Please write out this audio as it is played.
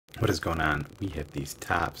What is going on? We have these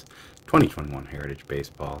Topps 2021 Heritage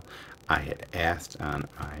Baseball. I had asked on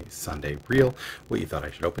my Sunday reel what you thought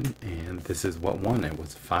I should open, and this is what won. It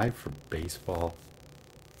was 5 for baseball,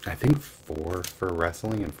 I think 4 for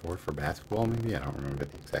wrestling and 4 for basketball, maybe. I don't remember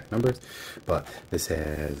the exact numbers, but this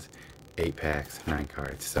has 8 packs, 9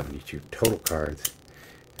 cards, 72 total cards.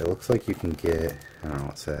 It looks like you can get, I don't know,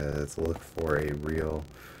 it says look for a real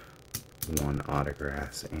 1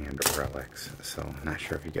 autographs and relics. So not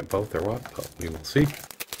sure if you get both or what, but we will see.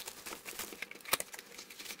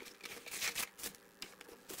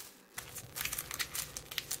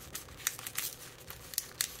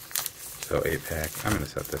 So 8 pack. I'm going to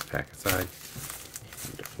set this pack aside.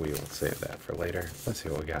 And we will save that for later. Let's see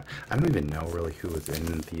what we got. I don't even know really who is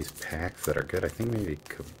in these packs that are good. I think maybe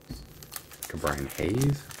Brian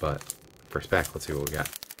Hayes, but first pack, let's see what we got.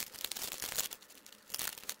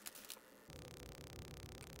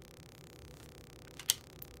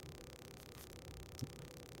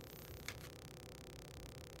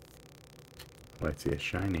 Let's see a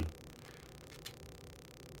shiny.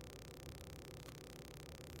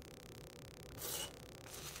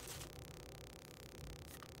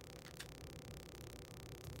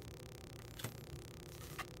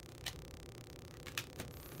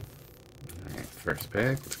 Alright, first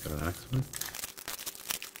pack, let's go to the next one.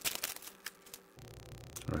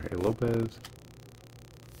 Jorge Lopez.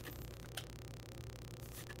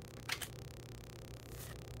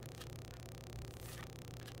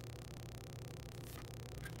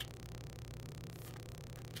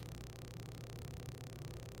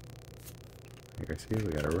 Garcia,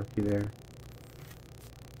 we got a rookie there.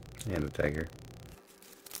 And a Tiger.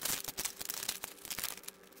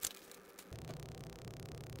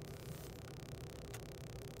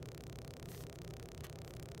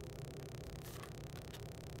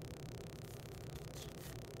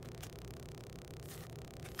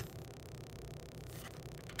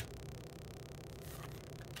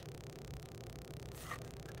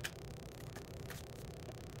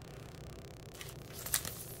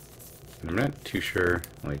 And I'm not too sure,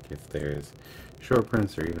 like, if there's short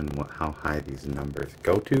prints or even how high these numbers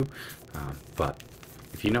go to, but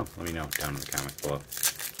if you know, let me know down in the comments below.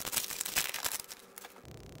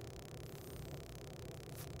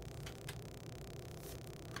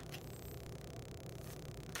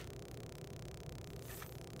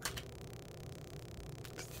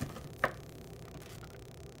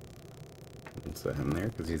 We'll set him there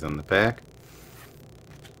because he's on the back.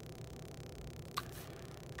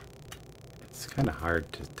 It's kind of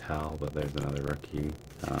hard to tell, but there's another rookie.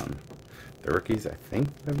 The rookies, I think,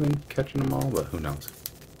 have been catching them all, but who knows?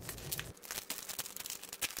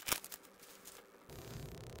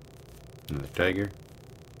 Another Tiger.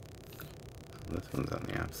 This one's on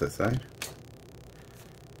the opposite side.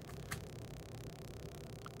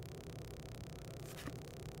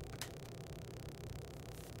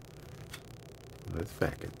 This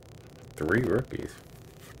back at 3 rookies.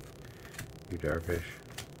 You Darvish.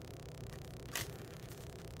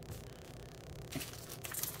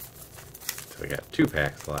 So we got 2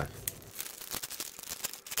 packs left.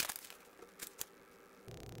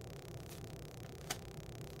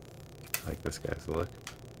 I like this guy's look.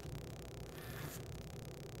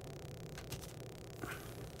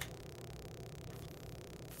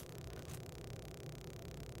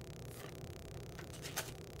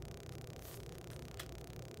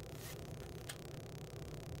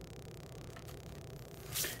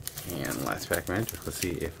 And last pack magic. Let's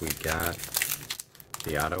see if we got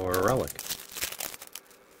the auto or a relic.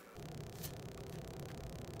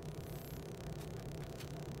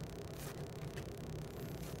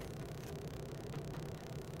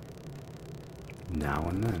 Now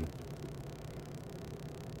and then.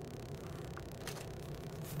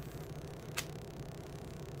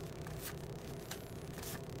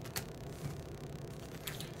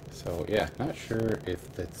 So yeah, not sure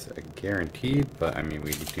if that's a guaranteed, but I mean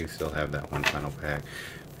we do still have that one final pack.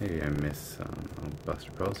 Maybe I missed some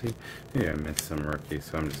Buster Posey. Maybe I missed some rookies,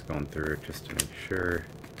 so I'm just going through it just to make sure.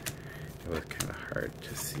 It was kind of hard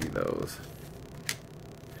to see those.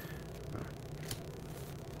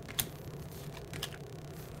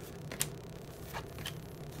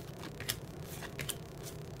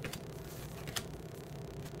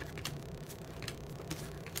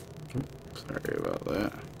 Sorry about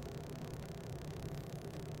that.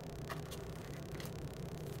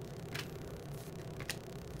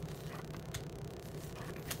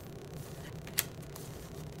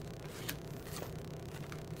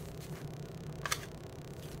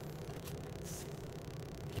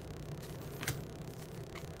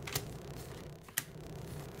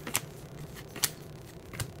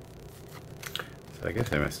 So I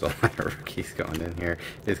guess I missed a lot of rookies going in here.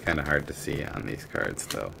 It's kind of hard to see on these cards,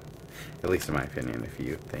 though. At least in my opinion. If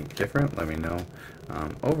you think different, let me know.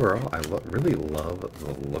 Overall, I really love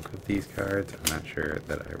the look of these cards. I'm not sure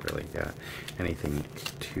that I really got anything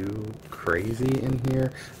too crazy in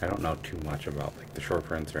here. I don't know too much about like the short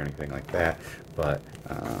prints or anything like that, but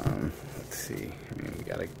let's see. I mean, we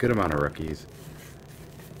got a good amount of rookies.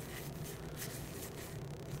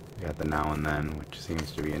 We got the Now and Then, which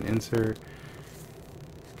seems to be an insert.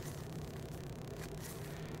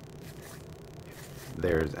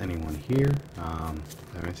 There's anyone here.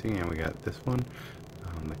 Let me see, and we got this one,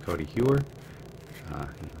 the Cody Hewer,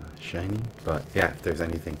 shiny. But yeah, if there's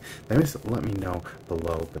anything, let me know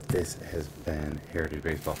below. But this has been Heritage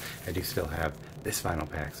Baseball. I do still have this final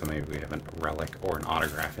pack, so maybe we have a relic or an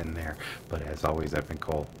autograph in there. But as always, I've been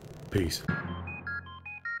Cole. Peace.